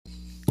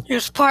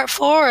Here's part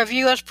 4 of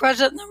U.S.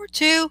 President number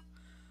 2,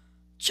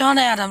 John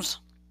Adams.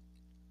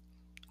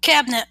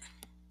 Cabinet.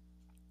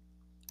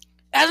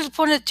 Adams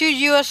appointed 2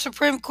 U.S.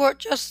 Supreme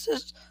Court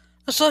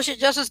Associate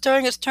Justices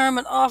during his term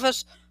in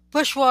office: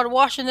 Bushwald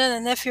Washington, a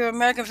nephew of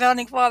American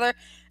founding father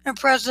and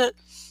President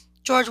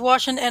George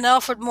Washington, and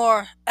Alfred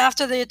Moore.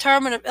 After the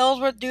retirement of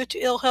Ellsworth due to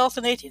ill health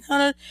in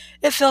 1800,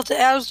 it fell to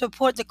Adams to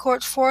appoint the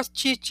court's 4th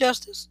Chief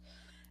Justice.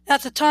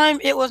 At the time,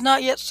 it was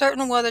not yet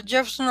certain whether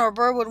Jefferson or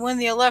Burr would win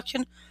the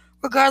election.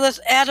 Regardless,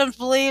 Adams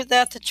believed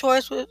that the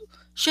choice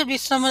should be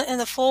someone in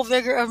the full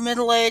vigor of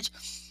middle age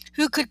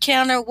who could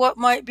counter what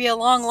might be a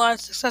long line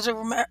of successive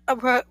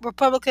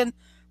Republican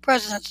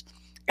presidents.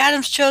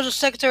 Adams chose as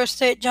Secretary of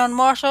State John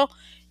Marshall.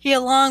 He,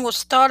 along with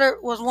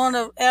Stoddert, was one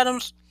of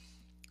Adams'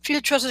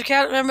 few trusted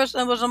cabinet members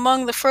and was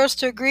among the first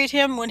to greet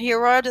him when he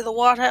arrived at the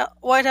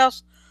White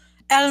House.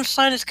 Adams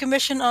signed his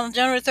commission on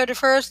January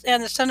 31st,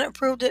 and the Senate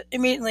approved it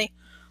immediately.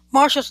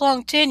 Marshall's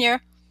long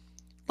tenure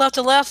left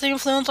a lasting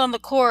influence on the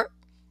court.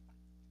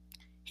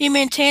 He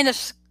maintained a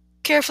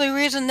carefully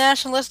reasoned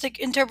nationalistic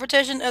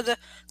interpretation of the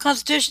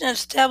Constitution and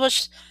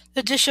established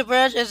the judicial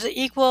branch as the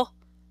equal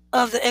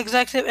of the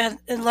executive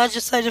and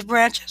legislative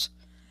branches.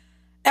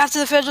 After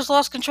the Federalists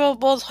lost control of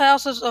both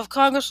houses of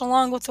Congress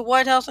along with the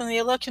White House in the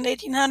election in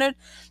 1800,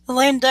 the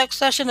lame duck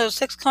session of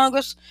the 6th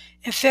Congress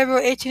in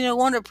February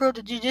 1801 approved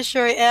the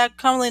Judiciary Act,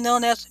 commonly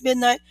known as the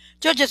Midnight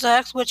Judges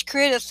Act, which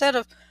created a set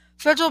of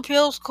federal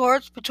appeals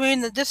courts between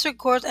the district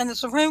courts and the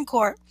Supreme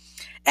Court.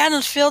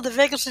 Adams filled the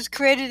vacancies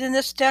created in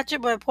this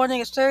statute by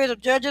appointing a series of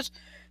judges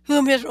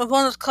whom his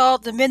opponents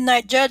called the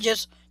Midnight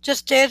Judges,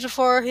 just days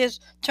before his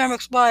term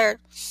expired.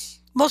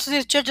 Most of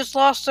these judges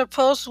lost their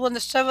posts when the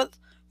 7th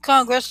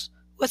Congress,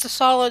 with a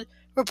solid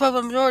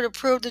Republican majority,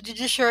 approved the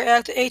Judiciary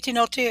Act of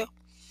 1802,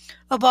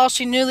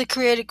 abolishing newly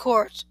created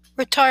courts.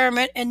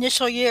 Retirement: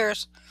 initial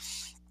years.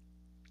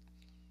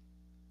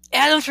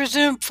 Adams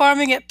resumed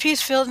farming at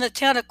Peacefield in the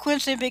town of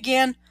Quincy and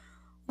began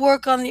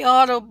work on an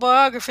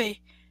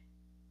autobiography.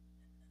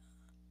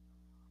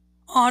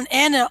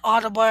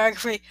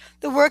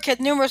 The work had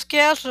numerous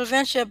gaps, was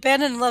eventually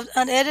abandoned and left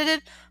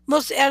unedited.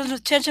 Most of Adams'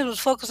 attention was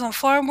focused on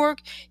farm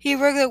work. He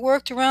regularly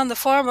worked around the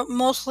farm, but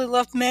mostly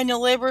left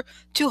manual labor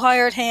to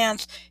hired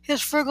hands.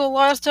 His frugal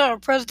lifestyle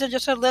and presidential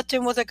had left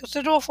him with a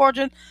considerable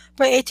fortune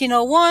by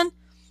 1801.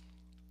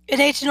 In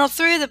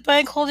 1803, the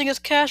bank holding his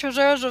cash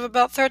reserves of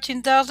about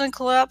 $13,000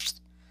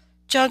 collapsed.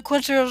 John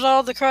Quincy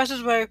resolved the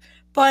crisis by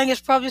buying his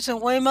properties in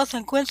Weymouth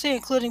and Quincy,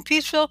 including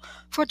Peaceville,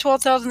 for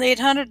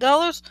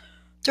 $12,800.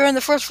 During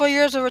the first 4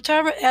 years of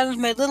retirement, Adams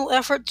made little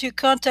effort to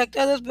contact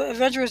others, but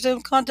eventually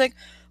resumed contact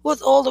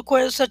with old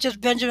acquaintances such as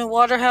Benjamin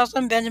Waterhouse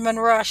and Benjamin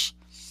Rush.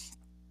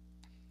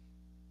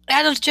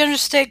 Adams generally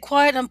stayed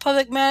quiet on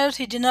public matters.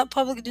 He did not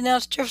publicly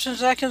denounce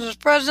Jefferson's actions as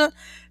president,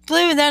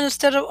 believing that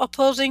instead of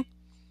opposing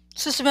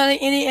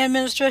systematically any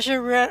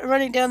administration,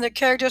 running down their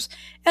characters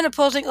and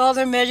opposing all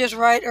their measures,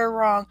 right or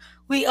wrong.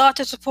 We ought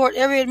to support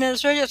every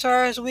administration as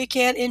far as we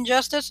can in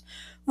justice.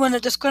 When the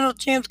disgruntled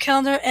James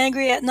Callender,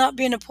 angry at not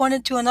being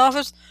appointed to an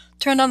office,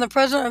 turned on the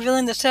president,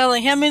 revealing the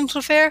Sally Hemings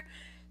affair,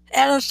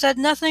 Adams said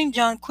nothing.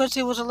 John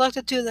Quincy was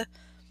elected to the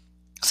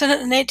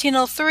Senate in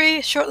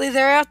 1803. Shortly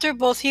thereafter,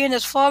 both he and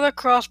his father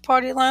crossed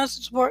party lines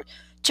to support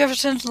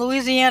Jefferson's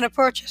Louisiana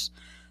Purchase.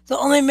 The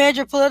only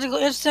major political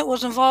incident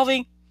was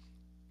involving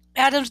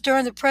Adams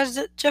during the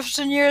President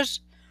Jefferson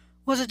years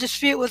was a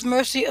dispute with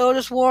Mercy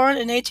Otis Warren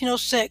in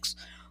 1806.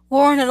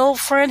 Warren, an old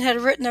friend,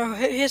 had written a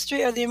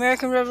history of the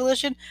American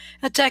Revolution,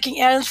 attacking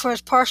Adams for his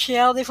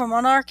partiality for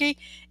monarchy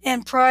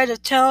and pride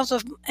of talents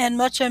and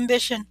much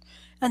ambition.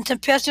 And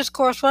tempestuous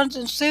correspondence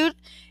ensued.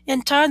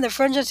 In time, the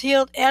friendships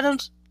healed.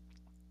 Adams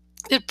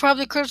did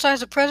probably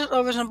criticize the president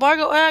over his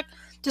Embargo Act,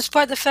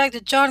 despite the fact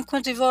that John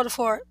Quincy voted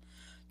for it.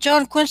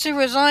 John Quincy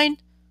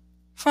resigned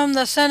from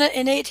the Senate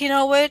in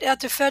 1808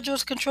 after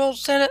Federalist-controlled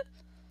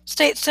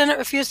State Senate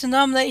refused to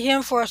nominate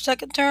him for a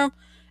second term.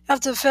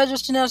 After the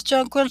Federalists denounced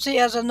John Quincy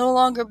as a no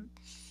longer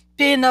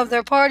being of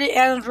their party,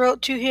 Adams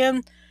wrote to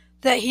him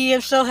that he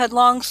himself had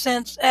long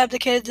since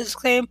abdicated to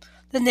disclaim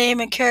the name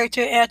and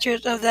character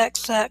attributes of that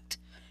sect.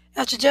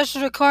 After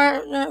Jefferson's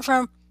retirement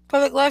from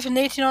public life in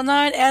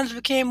 1809, Adams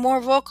became more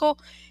vocal.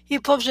 He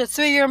published a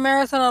 3-year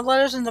marathon of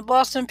letters in the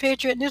Boston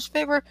Patriot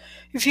newspaper,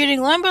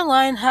 refuting line by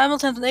line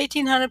Hamilton's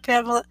 1800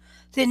 pamphlet.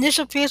 The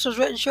initial piece was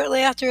written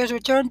shortly after his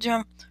return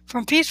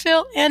from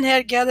Peaceville and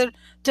had gathered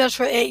dust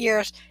for 8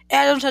 years.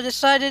 Adams had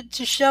decided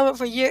to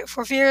shelve it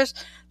for fears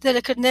that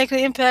it could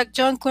negatively impact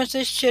John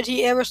Quincy should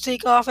he ever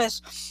seek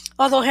office.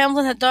 Although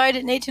Hamilton had died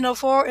in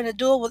 1804 in a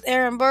duel with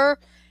Aaron Burr,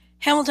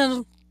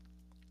 Adams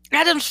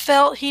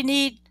felt the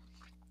need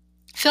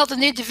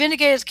to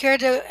vindicate his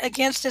character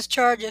against his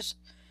charges.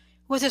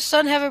 With his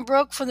son having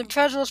broke from the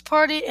Federalist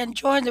Party and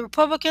joined the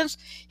Republicans,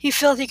 he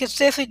felt he could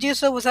safely do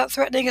so without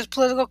threatening his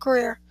political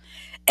career.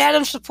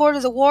 Adams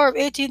supported the War of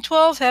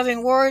 1812,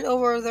 having worried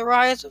over the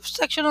rise of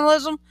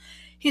sectionalism.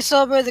 He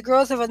celebrated the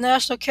growth of a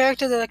national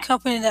character that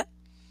accompanied it.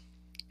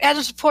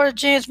 Adams supported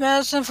James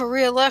Madison for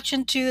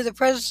re-election to the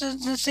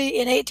presidency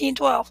in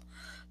 1812.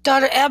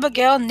 Daughter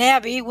Abigail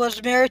Nabby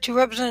was married to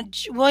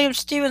Representative William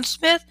Stephen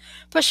Smith,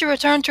 but she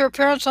returned to her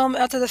parents' home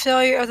after the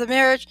failure of the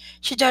marriage.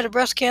 She died of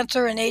breast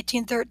cancer in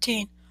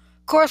 1813.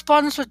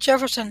 Correspondence with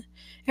Jefferson.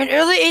 In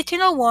early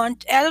 1801,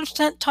 Adams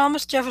sent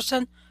Thomas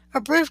Jefferson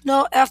a brief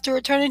note after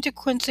returning to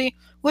Quincy,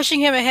 wishing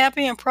him a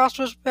happy and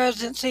prosperous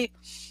presidency.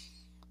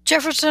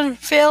 Jefferson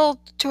failed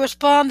to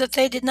respond that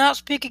they did not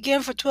speak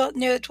again for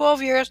nearly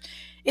 12 years.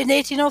 In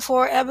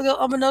 1804, Abigail,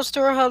 unbeknownst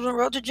to her husband,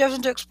 wrote to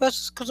Jefferson to express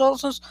his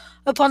condolences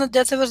upon the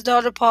death of his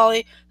daughter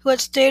Polly, who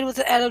had stayed with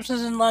the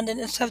Adamses in London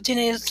in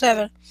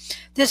 1787.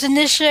 This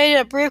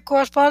initiated a brief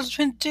correspondence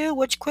between the two,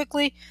 which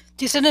quickly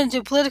descended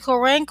into political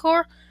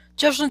rancor.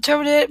 Jefferson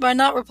terminated by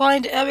not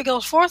replying to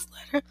Abigail's fourth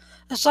letter.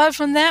 Aside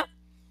from that,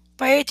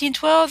 by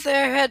 1812,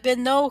 there had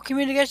been no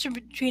communication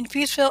between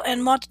Peaceville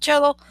and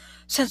Monticello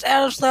since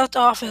Adams left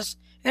office.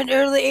 In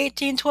early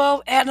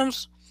 1812,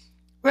 Adams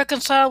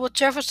reconciled with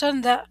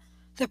Jefferson that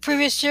the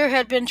previous year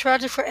had been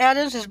tragic for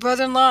Adams. His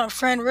brother-in-law and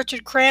friend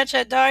Richard Cranch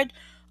had died,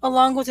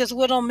 along with his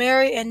widow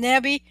Mary, and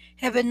Nabby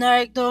had been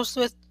diagnosed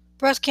with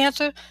breast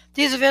cancer.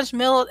 These events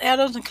mellowed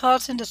Adams and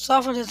caused him to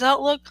soften his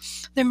outlook.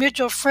 Their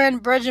mutual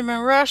friend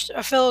Benjamin Rush,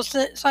 a fellow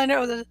signer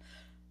of the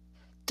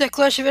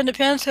Declaration of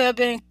Independence, who had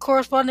been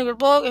corresponding with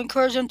Bullock,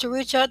 encouraged them to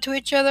reach out to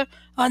each other.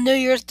 On New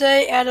Year's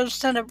Day, Adams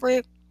sent a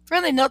brief,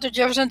 friendly note to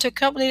Jefferson to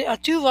accompany a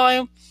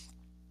 2-volume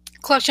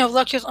collection of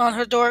lectures on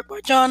historic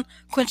by John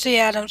Quincy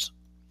Adams.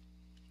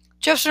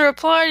 Jefferson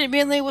replied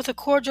immediately with a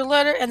cordial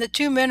letter, and the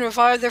two men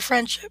revived their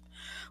friendship,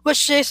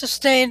 which they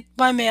sustained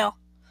by mail.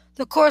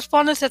 The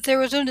correspondence that they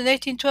resumed in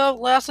 1812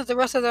 lasted the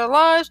rest of their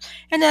lives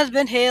and has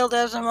been hailed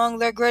as among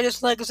their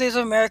greatest legacies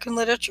of American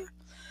literature.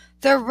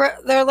 Their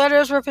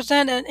letters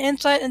represent an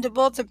insight into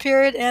both the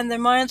period and the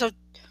minds of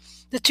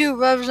the two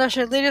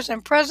revolutionary leaders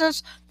and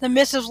presidents. The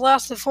missives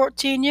lasted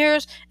 14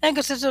 years and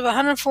consisted of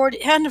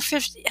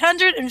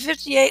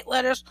 158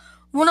 letters,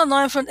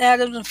 109 from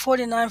Adams and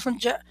 49 from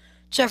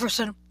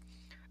Jefferson.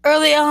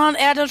 Early on,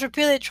 Adams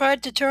repeatedly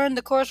tried to turn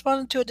the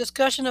correspondence to a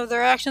discussion of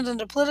their actions in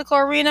the political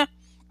arena.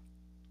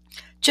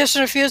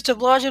 Jefferson refused to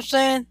oblige him,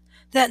 saying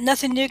that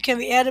nothing new can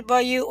be added by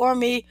you or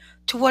me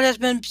to what has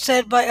been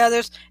said by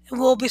others and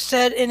will be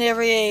said in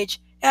every age.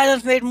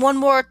 Adams made one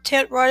more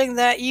attempt, writing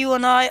that you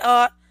and I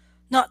ought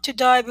not to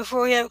die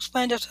before we have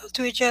explained ourselves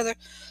to each other.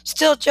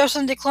 Still,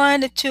 Jefferson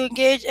declined to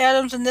engage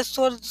Adams in this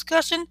sort of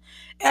discussion.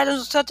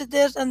 Adams accepted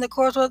this, and the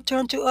correspondence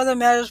turned to other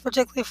matters,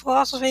 particularly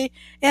philosophy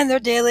and their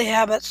daily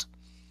habits.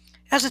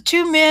 As the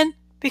two men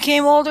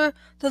became older,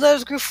 the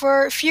letters grew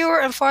fewer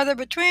and farther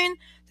between.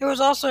 There was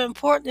also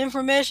important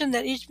information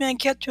that each man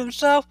kept to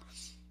himself.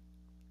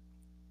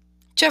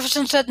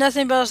 Jefferson said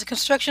nothing about the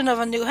construction of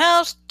a new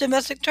house,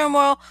 domestic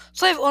turmoil,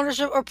 slave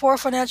ownership, or poor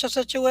financial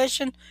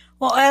situation,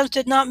 while Adams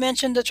did not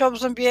mention the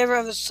troublesome behavior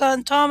of his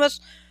son Thomas,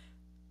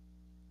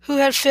 who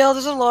had failed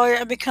as a lawyer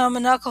and become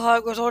an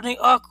alcoholic, resorting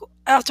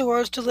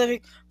afterwards to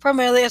living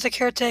primarily as a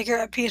caretaker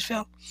at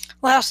Peaceville.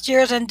 Last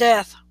years and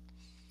death.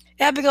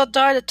 Abigail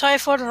died of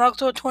typhoid on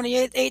October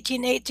 28,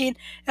 1818,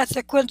 at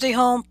their Quincy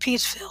home,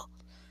 Peaceville.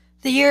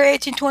 The year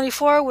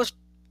 1824 was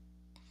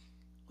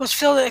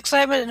filled with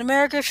excitement in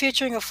America,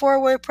 featuring a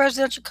 4-way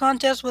presidential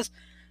contest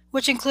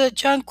which included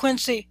John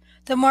Quincy.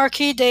 The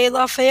Marquis de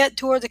Lafayette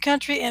toured the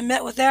country and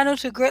met with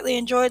Adams, who greatly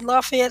enjoyed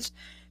Lafayette's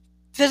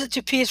visit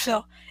to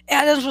Peaceville.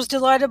 Adams was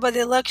delighted by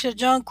the election of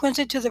John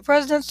Quincy to the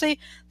presidency.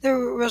 The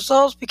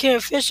results became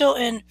official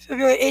in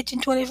February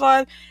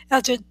 1825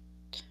 after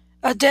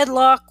a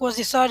deadlock was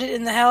decided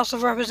in the House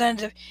of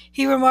Representatives.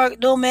 He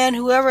remarked, "No man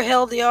who ever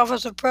held the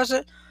office of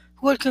president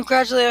would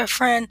congratulate a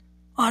friend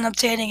on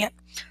obtaining it."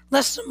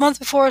 Less than a month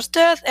before his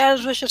death,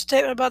 Adams issued a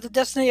statement about the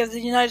destiny of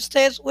the United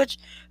States, which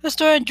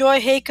historian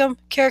Joy Haycombe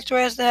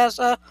characterized as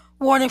a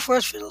warning for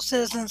his fellow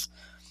citizens.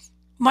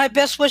 "My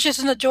best wishes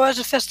in the joys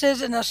and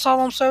festivities and the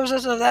solemn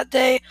services of that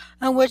day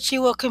on which he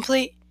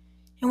completed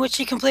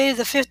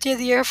the 50th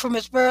year from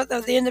his birth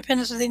of the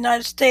independence of the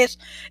United States,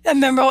 a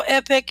memorable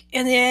epoch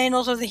in the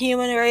annals of the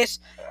human race,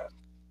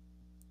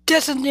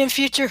 destined in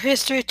future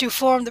history to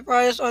form the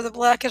brightest or the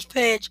blackest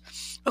page,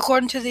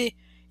 according to the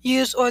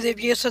use or the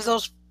abuse of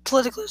those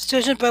political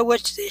institutions by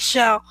which they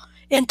shall,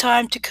 in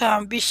time to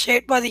come, be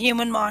shaped by the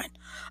human mind."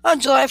 On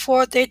July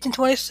 4th,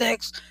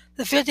 1826,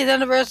 the 50th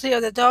anniversary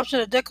of the adoption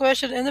of the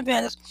Declaration of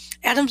Independence,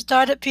 Adams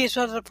died at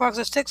Peaceville at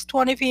approximately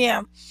 6:20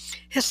 p.m.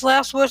 His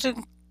last words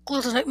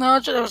includes an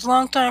acknowledgment of his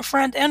longtime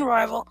friend and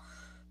rival,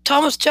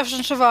 Thomas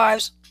Jefferson,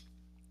 survives.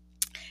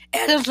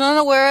 Adams was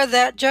unaware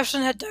that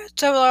Jefferson had died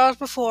several hours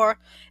before,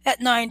 at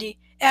 90.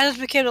 Adams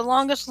became the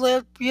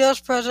longest-lived U.S.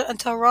 president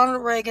until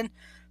Ronald Reagan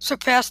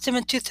surpassed him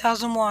in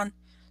 2001.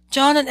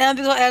 John and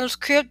Abigail Adams'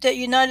 crypt at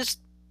United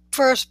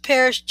First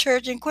Parish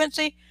Church in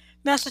Quincy,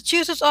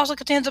 Massachusetts, also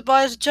contains the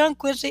bodies of John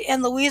Quincy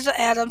and Louisa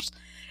Adams.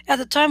 At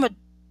the time of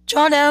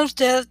John Adams'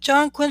 death,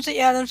 John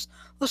Quincy Adams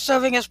was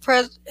serving as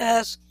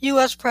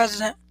U.S.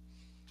 President.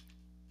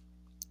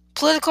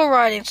 Political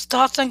writings,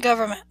 thoughts on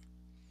government.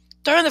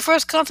 During the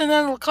First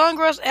Continental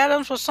Congress,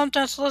 Adams was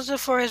sometimes solicited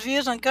for his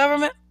views on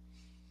government.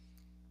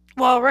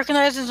 While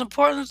recognizing his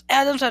importance,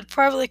 Adams had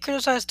privately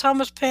criticized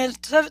Thomas Paine's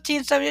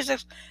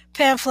 1776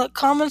 pamphlet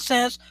Common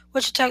Sense,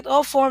 which attacked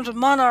all forms of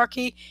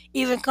monarchy,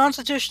 even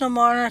constitutional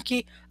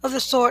monarchy of the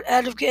sort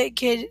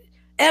advocated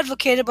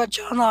by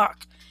John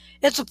Locke.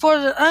 It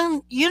supported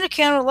an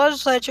unicameral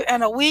legislature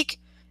and a weak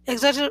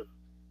executive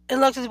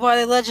elected by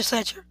the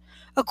legislature.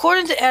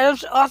 According to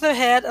Adams, the author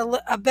had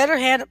a better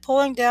hand at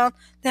pulling down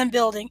than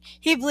building.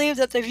 He believed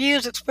that the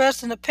views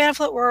expressed in the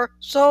pamphlet were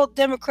so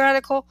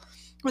democratical,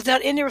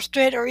 without any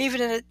restraint or even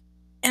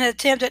an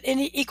attempt at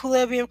any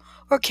equilibrium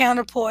or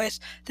counterpoise,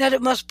 that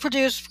it must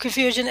produce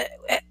confusion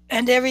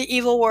and every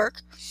evil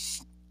work.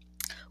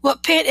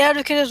 What Paine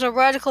advocated was a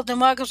radical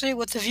democracy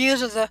with the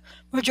views of the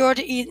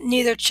majority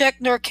neither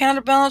checked nor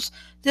counterbalanced.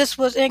 This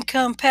was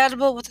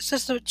incompatible with the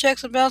system of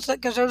checks and balances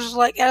that conservatives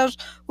like Adams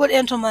would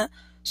implement.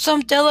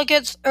 Some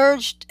delegates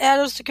urged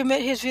Adams to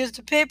commit his views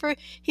to paper.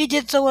 He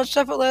did so in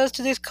separate letters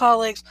to these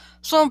colleagues.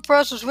 So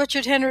impressed was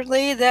Richard Henry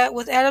Lee that,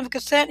 with Adams'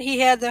 consent, he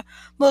had the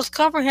most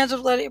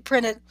comprehensive letter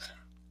printed.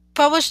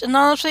 Published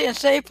anonymously in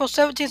April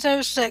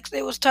 1776,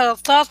 it was titled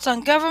Thoughts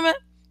on Government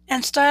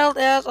and styled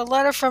as a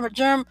letter from a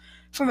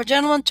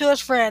gentleman to his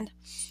friend.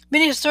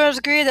 Many historians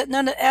agree that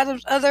none of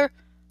Adams' other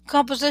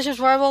compositions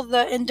rival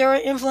the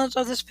enduring influence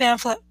of this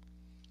pamphlet.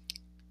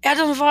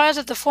 Adams advised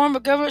that the form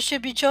of government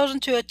should be chosen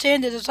to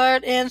attain the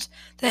desired ends,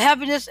 the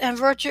happiness and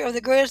virtue of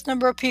the greatest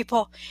number of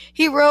people.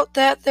 He wrote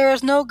that there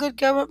is no good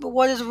government but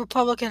what is a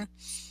republican,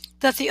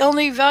 that the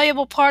only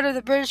valuable part of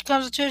the British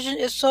Constitution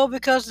is so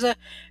because the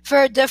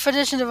very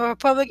definition of a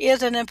republic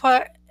is an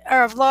empire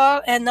of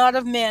law and not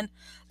of men.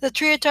 The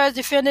treatise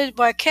defended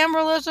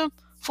bicameralism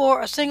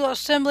for a single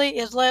assembly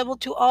is liable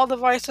to all the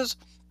vices,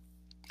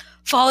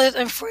 follies,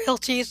 and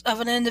frailties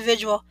of an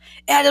individual.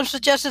 Adams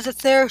suggested that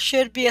there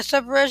should be a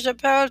separation of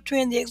powers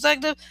between the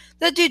executive,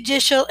 the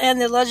judicial,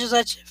 and the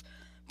legislative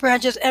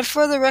branches, and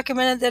further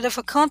recommended that if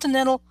a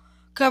continental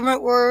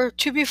government were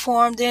to be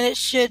formed, then it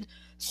should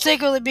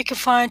sacredly be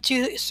confined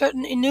to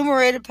certain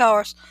enumerated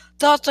powers.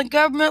 Thoughts on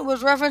government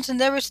was referenced in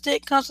every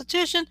state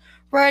constitution,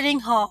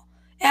 writing Hall.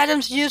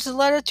 Adams used the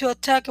letter to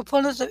attack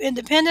opponents of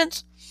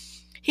independence.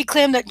 He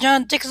claimed that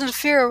John Dixon's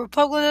fear of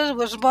republicanism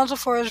was responsible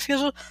for his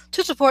refusal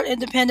to support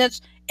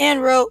independence,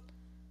 and wrote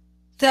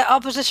that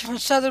opposition from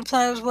Southern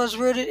planters was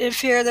rooted in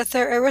fear that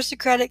their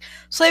aristocratic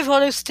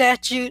slaveholding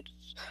statutes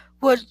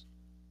would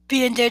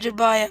be endangered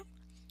by it.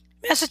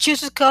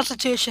 Massachusetts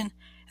Constitution.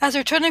 After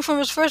returning from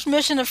his first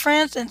mission to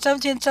France in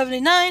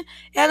 1779,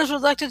 Adams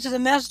was elected to the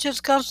Massachusetts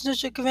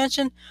Constitutional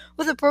Convention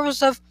with the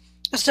purpose of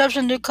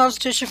establishing a new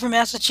constitution for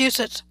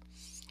Massachusetts.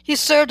 He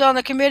served on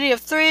a committee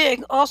of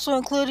 3, also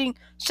including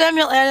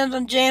Samuel Adams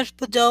and James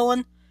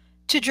Bowdoin,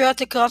 to draft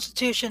the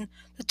Constitution.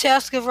 The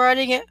task of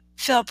writing it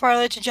fell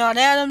partly to John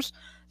Adams.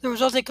 The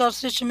resulting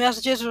Constitution of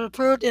Massachusetts was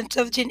approved in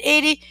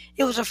 1780.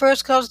 It was the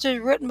first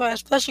Constitution written by a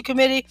special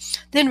committee,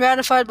 then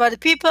ratified by the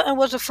people, and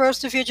was the first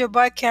to feature a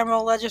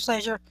bicameral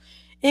legislature.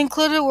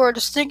 Included were a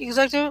distinct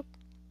executive,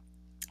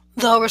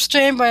 though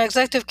restrained by an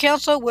executive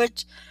council,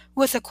 which,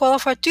 with a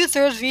qualified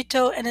two-thirds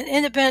veto, and an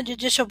independent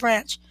judicial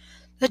branch.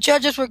 The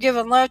judges were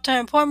given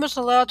lifetime appointments,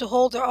 allowed to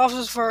hold their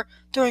offices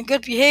during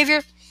good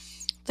behavior.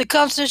 The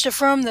Constitution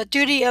affirmed the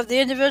duty of the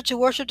individual to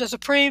worship the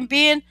Supreme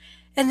Being,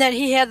 and that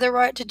he had the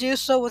right to do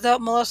so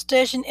without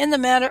molestation in the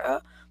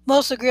manner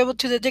most agreeable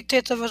to the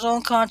dictates of his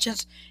own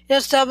conscience. It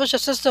established a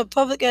system of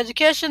public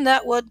education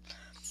that would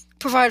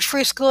provide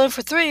free schooling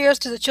for 3 years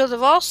to the children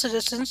of all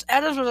citizens.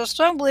 Adams was a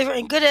strong believer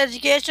in good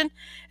education.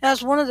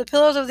 As one of the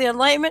pillars of the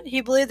Enlightenment, he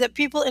believed that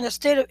people in a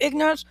state of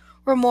ignorance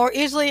were more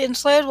easily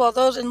enslaved, while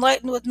those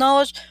enlightened with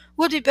knowledge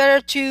would be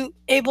better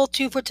able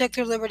to protect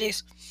their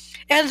liberties.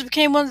 Adams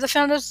became one of the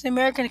founders of the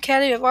American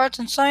Academy of Arts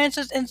and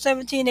Sciences in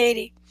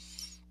 1780.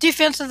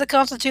 Defense of the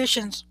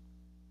Constitutions.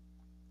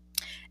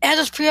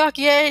 Adams'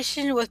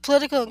 preoccupation with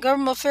political and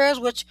governmental affairs,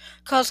 which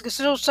caused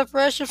considerable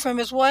separation from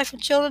his wife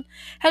and children,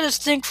 had a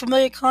distinct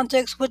familiar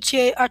context which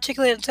he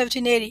articulated in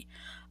 1780.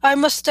 I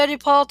must study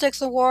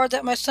politics and war,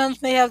 that my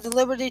sons may have the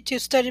liberty to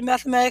study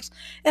mathematics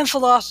and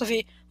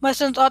philosophy. My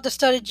sons ought to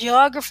study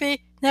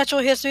geography,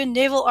 natural history,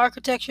 naval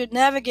architecture,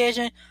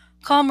 navigation,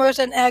 commerce,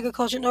 and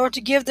agriculture, in order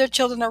to give their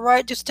children a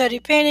right to study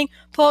painting,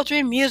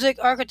 poetry, music,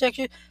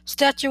 architecture,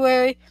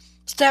 statuary,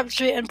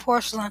 tapestry, and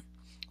porcelain.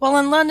 While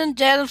in London,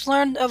 Adams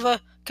learned of a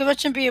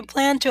convention being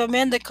planned to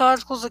amend the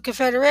Articles of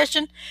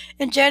Confederation.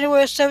 In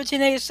January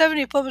 1787,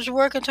 he published a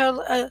work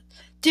entitled A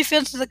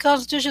Defense of the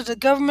Constitution of the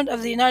Government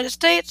of the United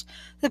States.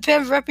 The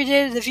pen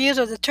repudiated the views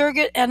of the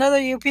Turgot and other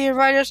European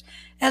writers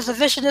as the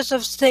viciousness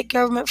of state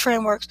government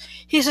frameworks.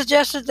 He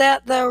suggested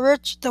that the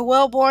rich, the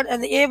well-born,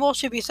 and the able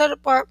should be set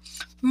apart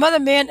from other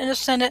men in the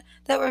Senate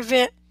that would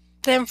prevent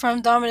them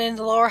from dominating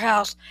the lower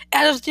house.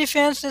 Adams'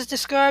 defense is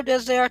described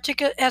as an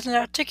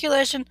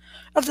articulation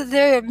of the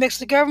theory of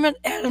mixed government.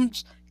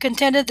 Adams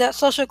contended that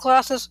social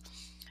classes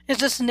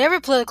exist in every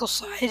political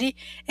society,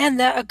 and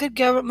that a good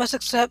government must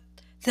accept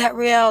that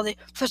reality.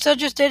 For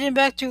centuries dating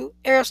back to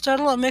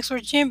Aristotle, a mixed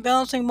regime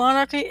balancing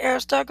monarchy,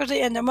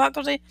 aristocracy, and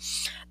democracy,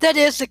 that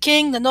is, the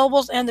king, the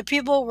nobles, and the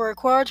people, were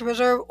required to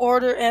preserve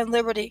order and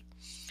liberty.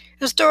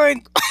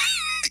 Historian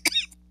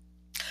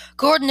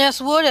Gordon S.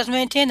 Wood has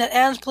maintained that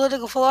Adams'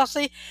 political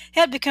philosophy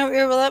had become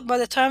irrelevant by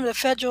the time the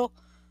federal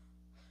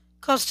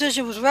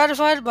Constitution was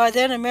ratified. By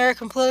then,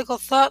 American political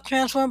thought,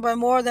 transformed by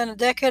more than a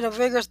decade of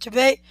vigorous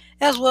debate,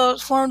 as well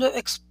as formative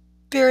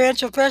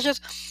experiential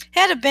pressures,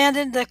 had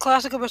abandoned the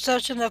classical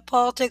perception of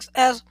politics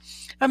as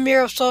a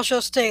mirror of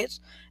social states.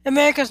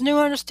 America's new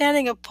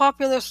understanding of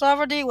popular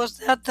sovereignty was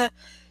that the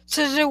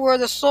citizens were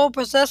the sole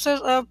possessors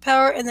of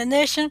power in the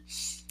nation.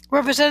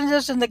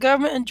 Representatives in the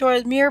government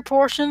enjoyed mere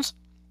portions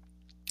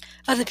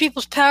of the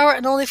people's power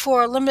and only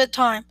for a limited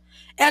time.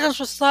 Adams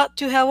was thought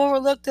to have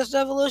overlooked this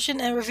evolution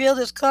and revealed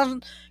his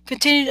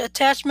continued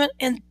attachment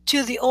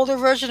to the older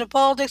version of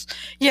politics,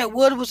 yet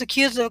Wood was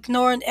accused of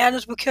ignoring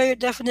Adams' peculiar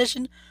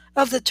definition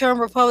of the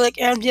term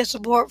republic and his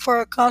support for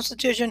a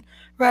constitution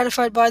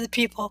ratified by the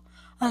people.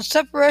 On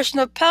separation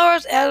of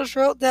powers, Adams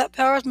wrote that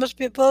powers must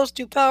be opposed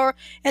to power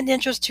and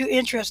interest to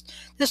interest.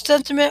 This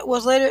sentiment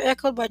was later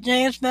echoed by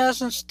James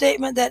Madison's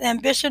statement that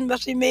ambition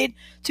must be made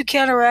to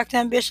counteract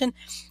ambition,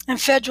 and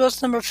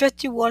Federalist Number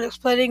 51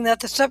 explaining that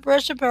the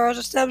separation of powers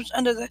established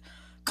under the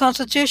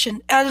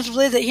Constitution. Adams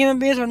believed that human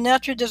beings were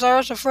naturally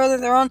desirous of furthering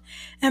their own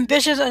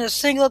ambitions, and a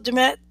single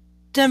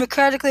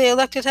democratically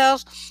elected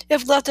House,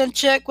 if left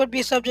unchecked, would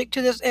be subject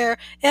to this error,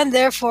 and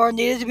therefore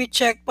needed to be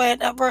checked by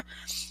an upper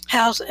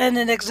House and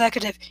an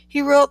executive.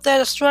 He wrote that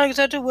a strong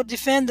executive would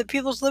defend the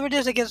people's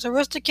liberties against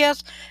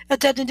aristocrats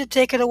attempting to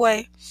take it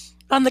away.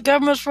 On the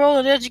government's role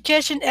in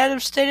education,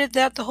 Adams stated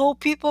that the whole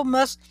people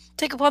must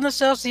take upon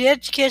themselves the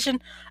education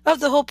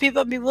of the whole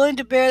people and be willing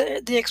to bear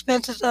the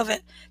expenses of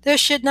it. There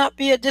should not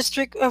be a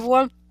district of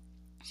 1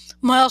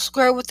 mile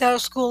square without a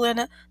school in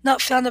it,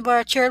 not founded by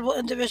a charitable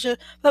individual,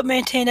 but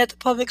maintained at the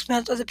public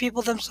expense of the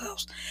people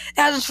themselves.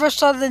 Adams first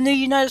saw the new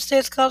United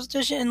States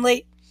Constitution in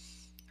late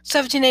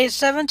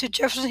 1787. To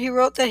Jefferson, he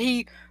wrote that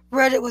he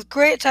read it with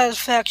great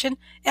satisfaction.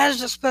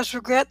 Adams expressed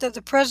regret that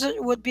the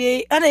President would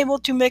be unable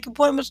to make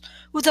appointments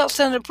without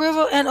Senate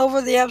approval and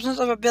over the absence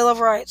of a Bill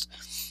of Rights.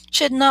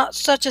 Should not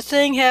such a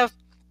thing have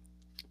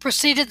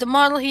preceded the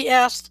model, he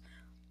asked.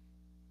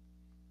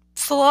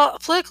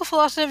 Political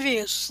philosophy and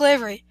views.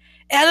 Slavery.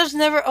 Adams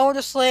never owned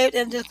a slave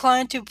and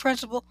declined to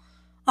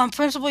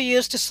principle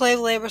use to slave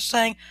labor,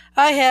 saying,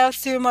 "I have,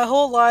 through my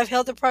whole life,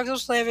 held the practice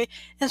of slavery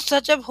in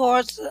such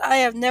abhorrence that I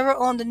have never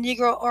owned a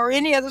Negro or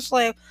any other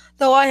slave,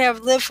 though I have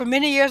lived for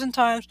many years in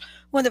times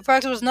when the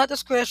practice was not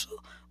disgraceful,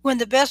 when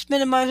the best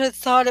men in my hood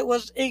thought it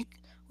was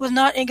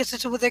not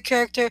inconsistent with their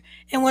character,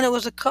 and when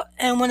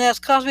it has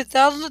cost me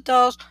thousands of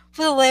dollars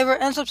for the labor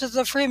and subsistence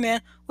of free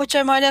men, which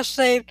I might have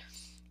saved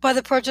by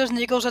the purchase of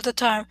Negroes at the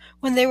time,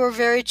 when they were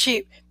very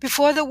cheap."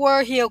 Before the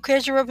war, he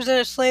occasionally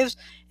represented slaves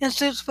in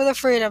suits for their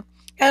freedom.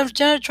 Adams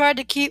generally tried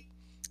to keep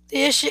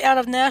the issue out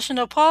of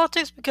national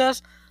politics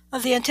because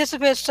of the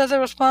anticipated Southern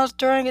response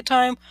during a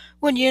time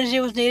when unity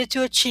was needed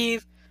to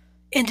achieve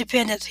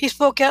independence. He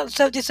spoke out in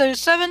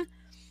 1777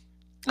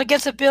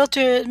 against a bill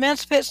to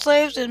emancipate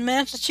slaves in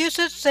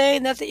Massachusetts,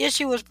 saying that the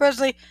issue was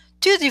presently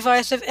too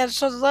divisive and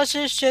so the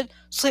legislatures should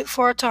sleep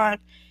for a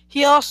time.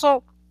 He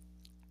also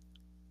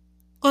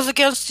was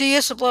against the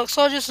use of black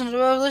soldiers in the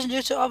Revolution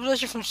due to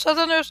opposition from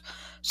Southerners.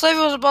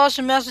 Slavery was abolished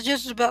in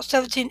Massachusetts about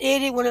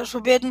 1780 when it was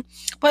forbidden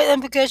by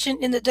implication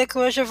in the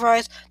Declaration of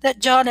Rights that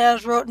John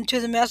Adams wrote into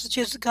the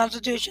Massachusetts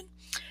Constitution.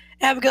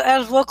 Abigail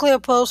Adams vocally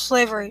opposed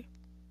slavery.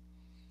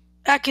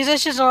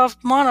 Accusations of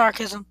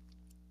monarchism.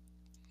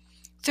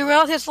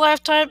 Throughout his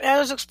lifetime,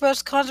 Adams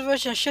expressed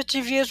controversial and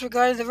shifting views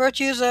regarding the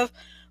virtues of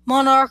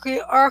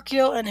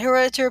monarchical and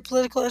hereditary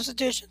political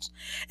institutions.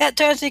 At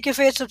times, he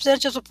conveyed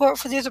substantial support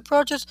for these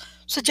approaches,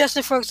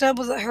 suggesting, for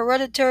example, that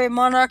hereditary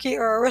monarchy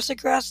or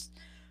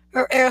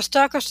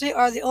aristocracy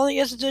are the only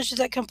institutions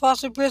that can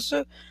possibly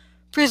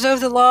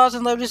preserve the laws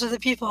and liberties of the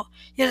people.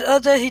 Yet at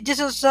other he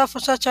distanced himself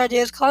from such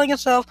ideas, calling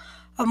himself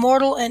a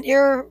mortal and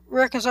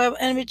irreconcilable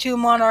enemy to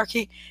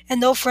monarchy, and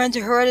no friend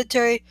to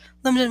hereditary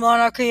limited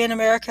monarchy in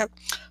America.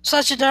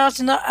 Such denials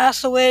did not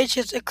assuage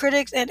his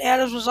critics, and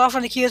Adams was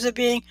often accused of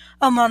being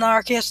a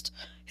monarchist.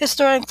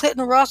 Historian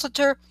Clinton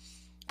Rossiter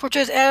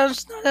portrays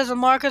Adams not as a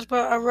monarchist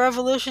but a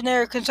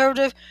revolutionary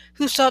conservative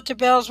who sought to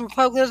balance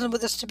republicanism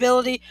with the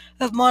stability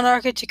of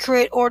monarchy to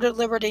create ordered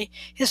liberty.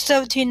 His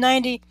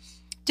 1790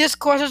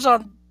 Discourses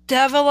on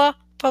Davila,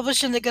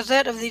 published in the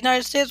Gazette of the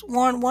United States,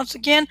 warned once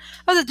again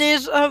of the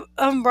days of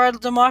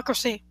unbridled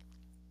democracy.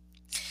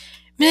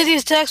 Many of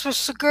these texts were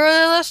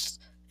scurrilous,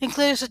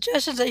 including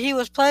suggestions that he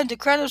was planning to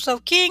crown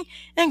himself king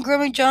and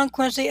grooming John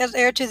Quincy as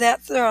heir to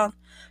that throne.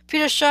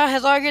 Peter Shaw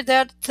has argued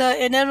that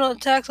the inevitable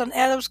attacks on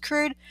Adams,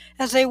 crude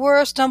as they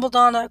were, stumbled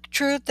on a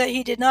truth that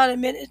he did not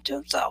admit to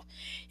himself.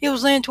 He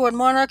was leaning toward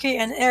monarchy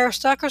and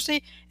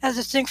aristocracy as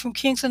distinct from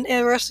kings and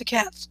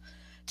aristocrats.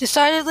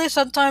 Decidedly,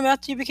 sometime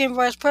after he became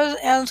vice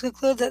president, Adams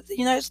concluded that the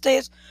United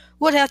States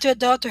would have to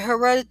adopt a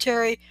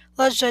hereditary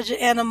legislature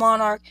and a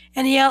monarch,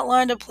 and he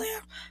outlined a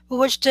plan by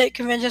which state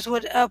conventions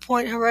would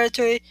appoint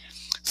hereditary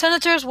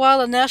senators, while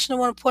the national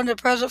one appointed a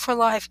president for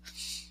life.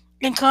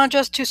 In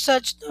contrast to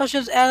such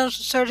notions, Adams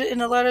asserted in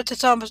a letter to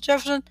Thomas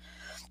Jefferson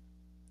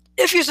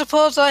If you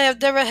suppose I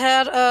have never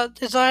had a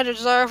design or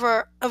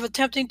desire of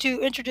attempting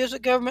to introduce a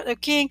government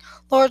of king,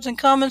 lords, and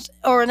commons,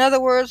 or in other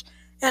words,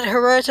 an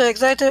hereditary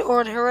executive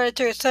or an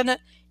hereditary senate,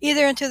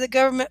 either into the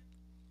government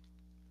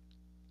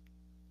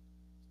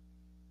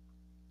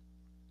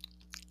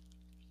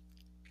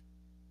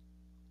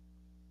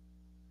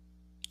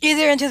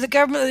either into the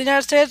government of the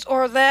United States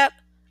or that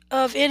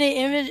of any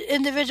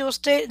individual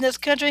state in this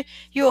country,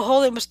 you are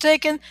wholly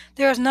mistaken.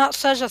 There is not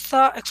such a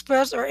thought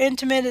expressed or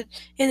intimated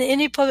in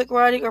any public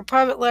writing or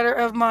private letter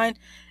of mine,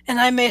 and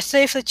I may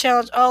safely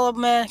challenge all of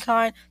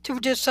mankind to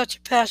produce such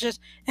a passage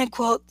and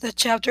quote the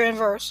chapter and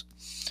verse.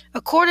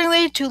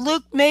 Accordingly to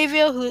Luke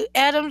Mayville, who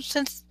Adams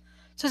since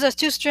has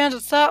two strands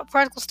of thought,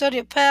 practical study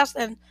of past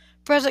and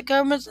present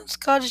governments, and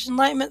Scottish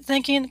Enlightenment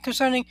thinking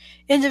concerning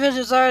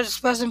individual desires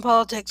expressed in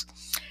politics.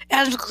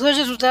 Adams'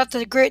 conclusion was that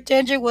the great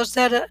danger was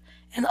that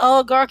an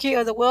oligarchy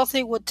of the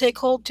wealthy would take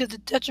hold to the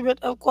detriment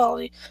of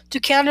quality. To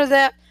counter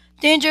that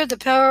danger, the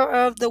power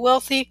of the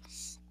wealthy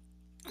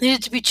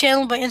needed to be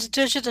channeled by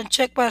institutions and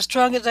checked by a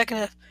strong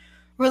executive.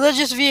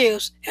 Religious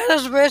views.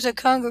 Adams was a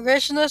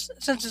Congregationalist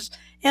since his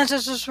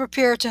ancestors were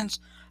Puritans.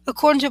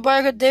 According to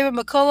biographer David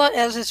McCullough,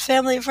 as his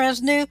family and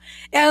friends knew,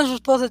 Adams was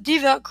both a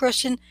devout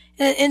Christian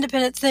and an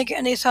independent thinker,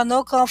 and he saw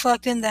no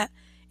conflict in that.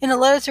 In a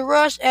letter to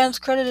Rush, Adams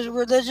credited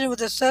religion with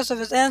the success of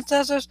his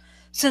ancestors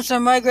since their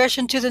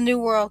migration to the New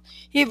World.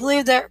 He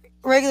believed that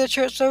regular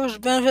church service was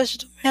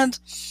beneficial to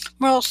man's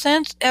moral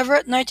sense.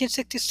 Everett,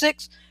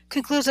 1966,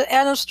 concludes that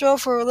Adams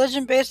strove for a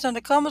religion based on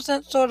a common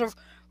sense sort of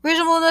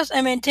reasonableness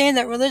and maintained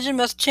that religion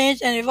must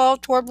change and evolve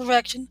toward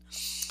perfection.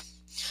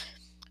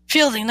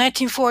 Fielding,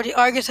 1940,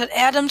 argues that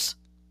Adams'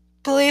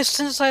 beliefs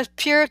synthesized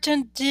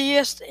Puritan,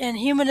 deist, and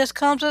humanist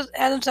concepts.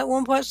 Adams at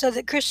one point said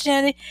that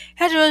Christianity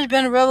had really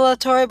been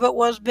revelatory but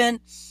was being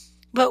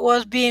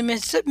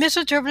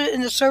misinterpreted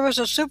in the service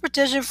of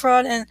superstition,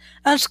 fraud, and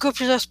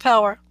unscrupulous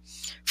power.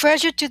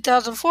 Fraser,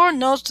 2004,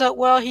 notes that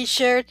while he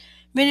shared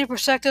many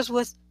perspectives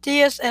with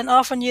deists and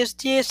often used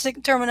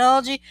deistic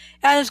terminology,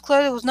 Adams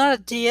clearly was not a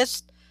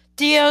deist.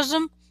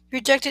 Deism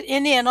rejected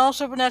any and all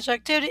supernatural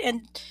activity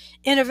and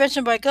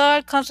intervention by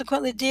God.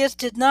 Consequently, deists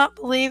did not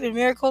believe in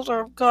miracles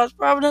or God's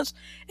providence.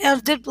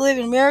 Adams did believe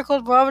in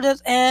miracles,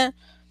 providence, and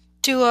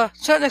to a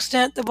certain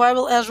extent the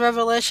Bible as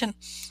revelation.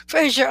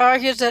 Fraser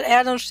argues that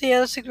Adams'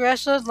 theistic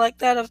rationalism, like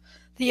that of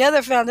the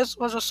other founders,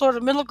 was a sort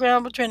of middle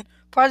ground between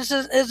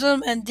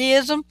Protestantism and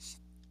deism.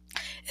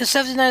 In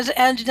 1790,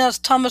 Adams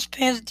denounced Thomas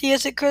Paine's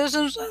deistic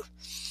criticisms of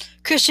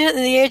Christianity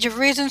in the Age of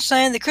Reason,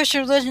 saying the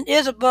Christian religion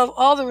is above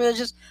all the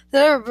religions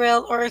that ever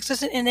prevailed or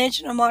existed in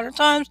ancient or modern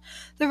times,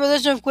 the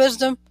religion of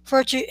wisdom,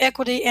 virtue,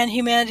 equity, and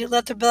humanity.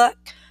 Let the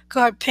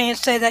blackguard Paine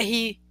say that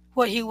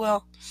what he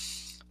will.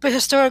 But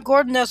historian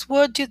Gordon S.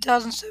 Wood,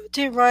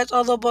 2017, writes,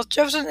 although both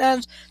Jefferson and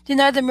Adams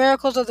denied the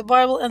miracles of the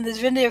Bible and the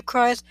divinity of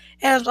Christ,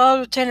 Adams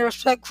always retained a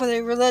respect for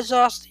the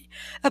religiosity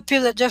of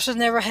people that Jefferson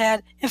never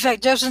had. In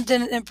fact, Jefferson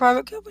did it in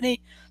private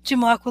company to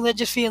mock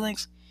religious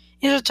feelings.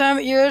 In his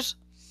retirement years,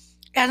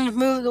 Adams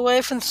moved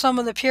away from some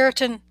of the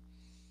Puritan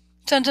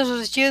sentiments of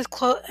his youth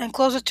and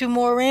closer to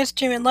more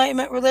mainstream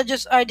Enlightenment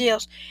religious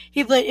ideals.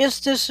 He blamed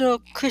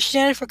institutional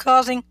Christianity for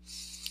causing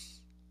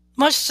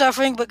much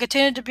suffering, but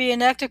continued to be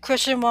an active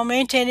Christian while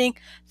maintaining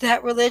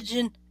that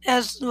religion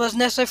as was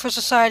necessary for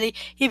society.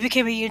 He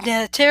became a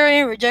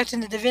Unitarian, rejecting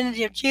the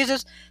divinity of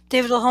Jesus.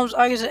 David L. Holmes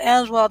argues that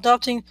Adams, while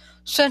adopting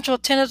central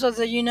tenets of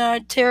the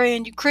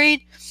Unitarian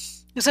Creed,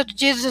 accepted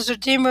Jesus as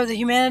Redeemer of the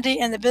humanity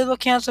and the biblical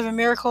accounts of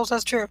miracles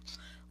as true.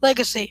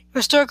 Legacy.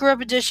 Historical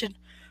repetition.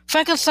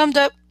 Franklin summed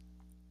up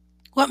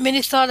what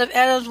many thought of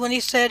Adams when he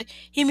said,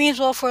 he means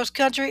well for his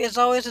country, is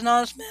always an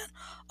honest man,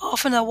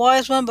 often a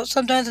wise one, but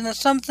sometimes in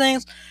some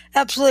things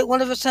absolutely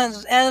one of his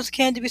sentences. Adams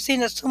came to be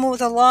seen as someone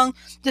with a long,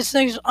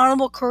 distinguished,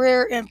 honorable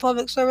career in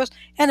public service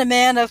and a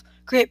man of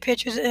great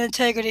patriotism and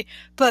integrity,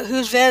 but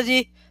whose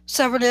vanity,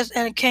 stubbornness,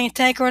 and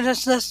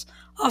cantankerousness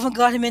often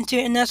got him into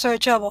unnecessary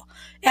trouble.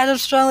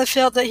 Adams strongly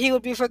felt that he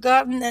would be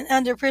forgotten and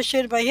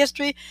underappreciated by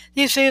history.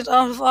 These feelings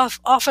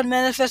often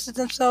manifested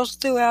themselves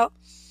throughout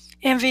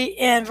envy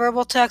and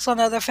verbal attacks on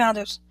other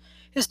founders.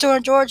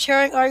 Historian George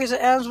Herring argues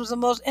that Adams was the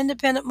most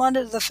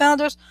independent-minded of the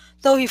founders.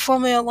 Though he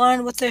formally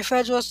aligned with the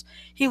Federalists,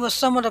 he was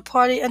somewhat a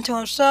party unto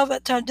himself,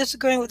 at times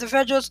disagreeing with the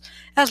Federalists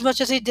as much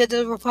as he did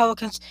the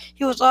Republicans.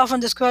 He was often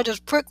described as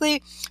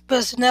prickly, but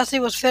his tenacity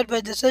was fed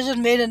by decisions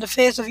made in the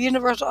face of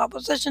universal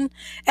opposition.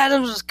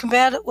 Adams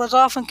was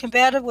often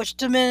combative, which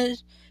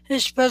diminished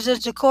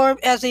president's decorum,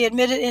 as he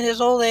admitted in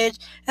his old age.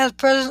 As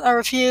president, I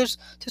refused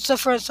to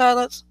suffer in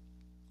silence.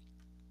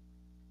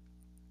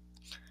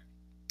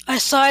 I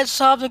sighed,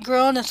 sobbed, and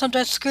groaned, and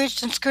sometimes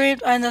screeched and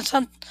screamed, and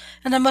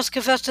I must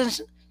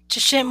confess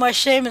my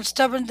shame and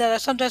stubbornness that I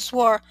sometimes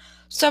swore.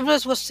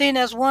 Stubbornness was seen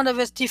as one of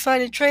his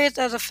defining traits,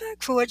 as a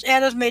fact for which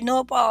Adams made no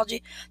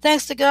apology.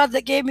 Thanks to God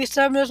that gave me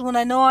stubbornness when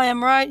I know I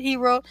am right, he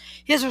wrote.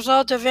 His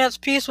resolve to advance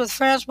peace with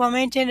France while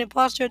maintaining a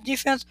posture of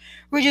defense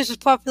reduced his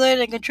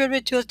popularity and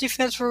contributed to his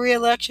defense for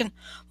re-election.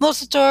 Most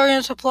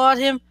historians applaud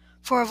him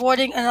for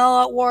avoiding an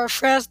all-out war with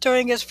France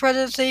during his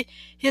presidency.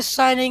 His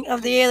signing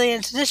of the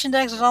Alien Sedition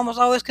Acts is almost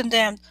always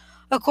condemned.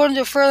 According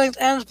to Furling,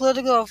 Adams'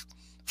 political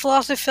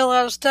philosophy fell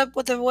out of step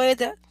with the way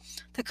that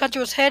the country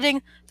was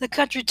heading. The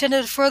country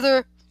tended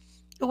further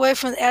away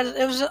from the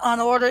emphasis on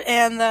order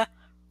and the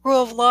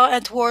rule of law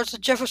and towards the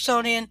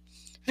Jeffersonian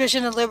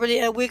vision of liberty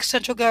and a weak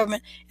central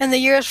government. In the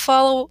years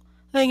following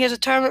his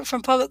retirement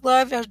from public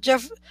life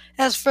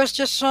as first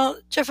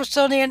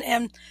Jeffersonian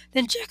and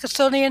then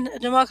Jacksonian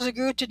democracy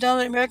grew to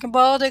dominate American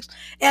politics,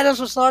 Adams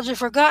was largely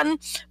forgotten.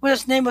 When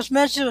his name was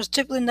mentioned, it was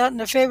typically not in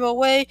a favorable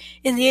way.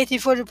 In the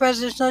 1840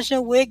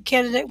 presidential Whig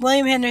candidate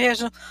William Henry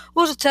Harrison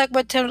was attacked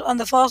by Tennant on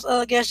the false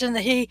allegation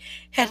that he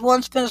had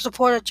once been a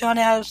supporter of John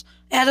Adams.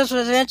 Adams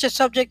was eventually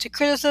subject to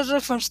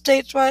criticism from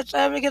states' rights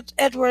advocates.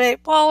 Edward A.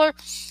 Pollard,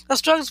 a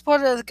strong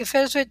supporter of the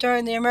Confederacy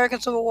during the American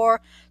Civil War,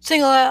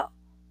 singled out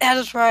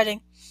Adams'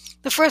 writing.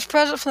 The first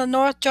president from the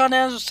North, John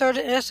Adams,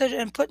 asserted, essayed,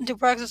 and put into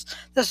practice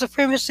the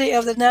supremacy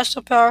of the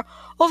national power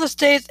over the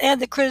states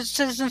and the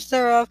citizens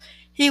thereof.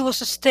 He was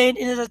sustained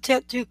in his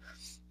attempt to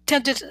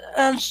tempted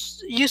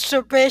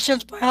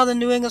usurpations by all the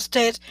New England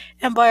states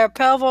and by a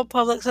powerful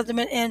public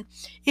sentiment in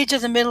each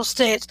of the Middle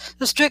states.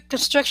 The strict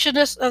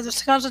constructionists of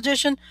the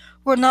Constitution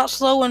were not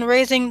slow in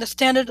raising the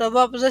standard of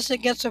opposition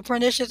against the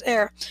pernicious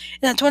error.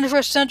 In the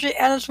 21st century,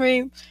 Adams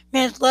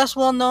remains less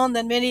well known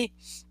than many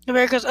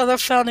America's other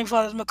founding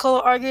fathers.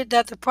 McCullough argued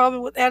that the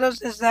problem with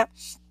Adams is that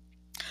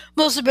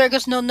most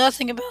Americans know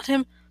nothing about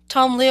him.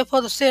 Tom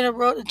Leopold, the senator,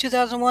 wrote in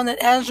 2001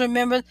 that Adams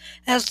remembered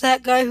as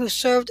that guy who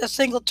served a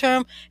single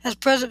term as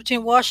president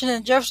between Washington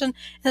and Jefferson,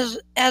 as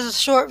a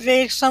short,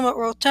 vague, somewhat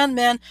rotund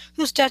man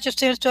whose stature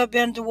seems to have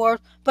been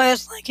dwarfed by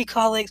his lanky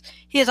colleagues.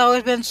 He has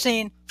always been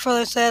seen,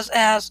 Furley says,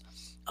 as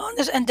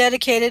honest and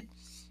dedicated,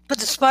 but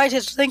despite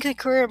his lengthy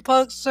career in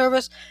public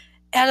service,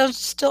 Adams is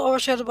still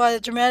overshadowed by the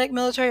dramatic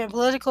military and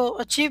political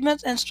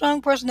achievements and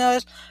strong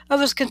personalities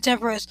of his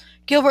contemporaries.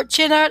 Gilbert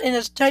Chinard, in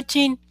his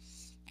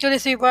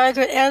 1933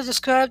 biography, Adams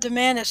described the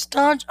man as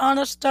staunch,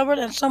 honest, stubborn,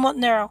 and somewhat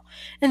narrow.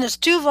 In his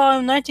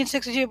two-volume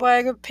 1962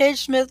 biography, Page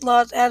Smith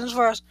lauds Adams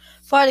for his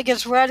fight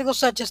against radicals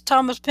such as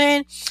Thomas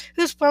Paine,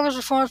 whose purpose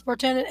reforms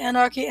portended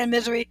anarchy and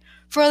misery.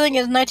 Furling,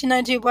 in his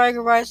 1992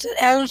 biography, writes that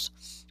Adams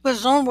was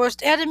his own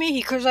worst enemy.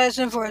 He criticized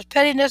him for his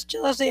pettiness,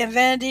 jealousy, and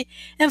vanity,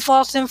 and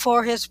faults him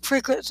for his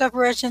frequent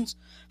separations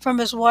from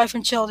his wife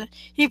and children.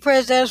 He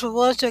praised Adams for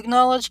willingness to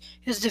acknowledge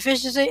his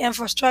deficiency and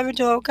for striving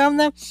to overcome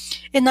them.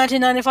 In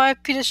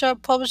 1995, Peter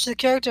Sharp published the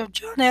character of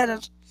John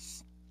Adams.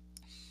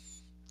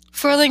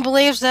 Furling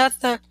believes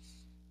that the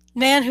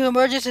man who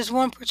emerges is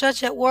one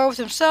perpetually at war with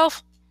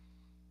himself,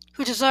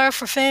 whose desire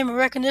for fame and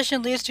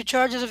recognition leads to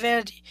charges of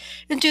vanity.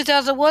 In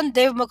 2001,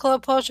 David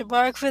McCullough published a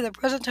biography of the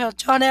present titled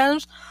John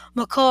Adams.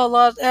 McCullough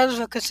lauds Adams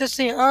for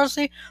consistency and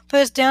honesty,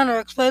 plays down or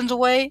explains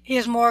away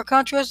his more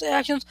controversial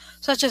actions,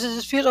 such as a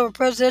dispute over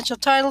presidential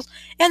titles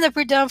and the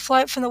pre-dawn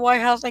flight from the White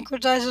House, and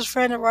criticizes his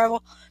friend and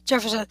rival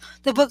Jefferson.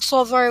 The book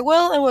sold very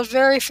well and was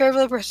very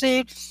favorably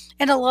received,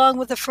 and along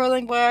with the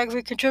Furling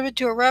biography, contributed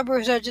to a rapid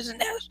resurgence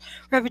in Adams'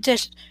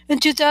 reputation. In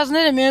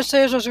 2008, a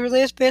miniseries was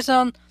released based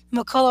on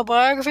McCullough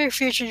biography,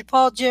 featuring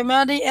Paul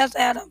Giamatti as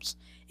Adams.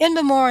 In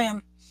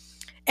memoriam,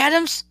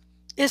 Adams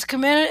is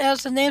commemorated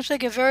as the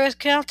namesake of various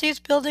counties,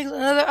 buildings,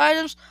 and other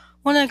items.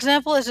 One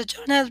example is the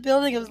John Adams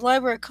Building of the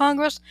Library of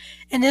Congress,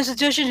 an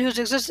institution whose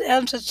existence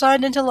Adams had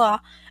signed into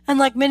law.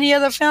 Unlike many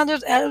other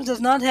founders, Adams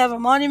does not have a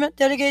monument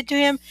dedicated to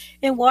him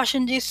in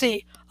Washington,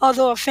 D.C.,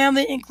 although a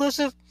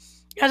family-inclusive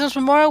Adams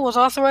Memorial was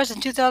authorized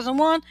in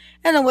 2001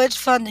 and awaits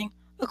funding.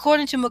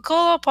 According to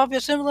McCullough,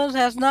 popular symbolism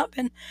has not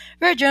been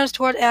very generous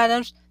toward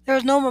Adams. There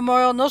is no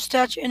memorial, no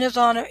statue in his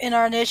honor in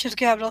our nation's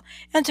capital,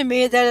 and to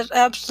me that is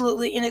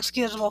absolutely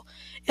inexcusable.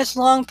 It's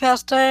long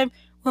past time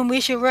when we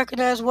should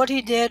recognize what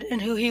he did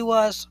and who he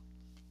was.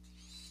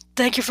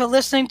 Thank you for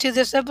listening to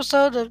this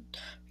episode of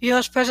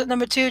U.S. President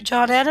number 2,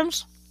 John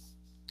Adams.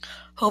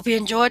 Hope you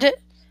enjoyed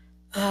it.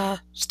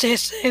 Stay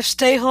safe,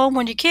 stay home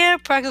when you can,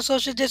 practice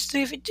social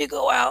distancing if you do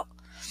go out.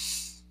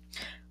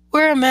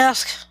 Wear a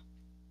mask,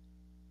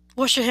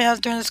 wash your hands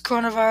during this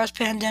coronavirus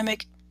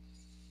pandemic,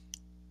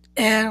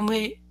 and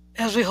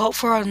as we hope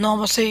for a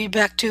normalcy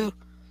back to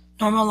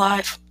normal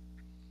life.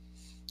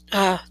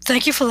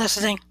 Thank you for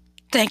listening.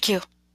 Thank you.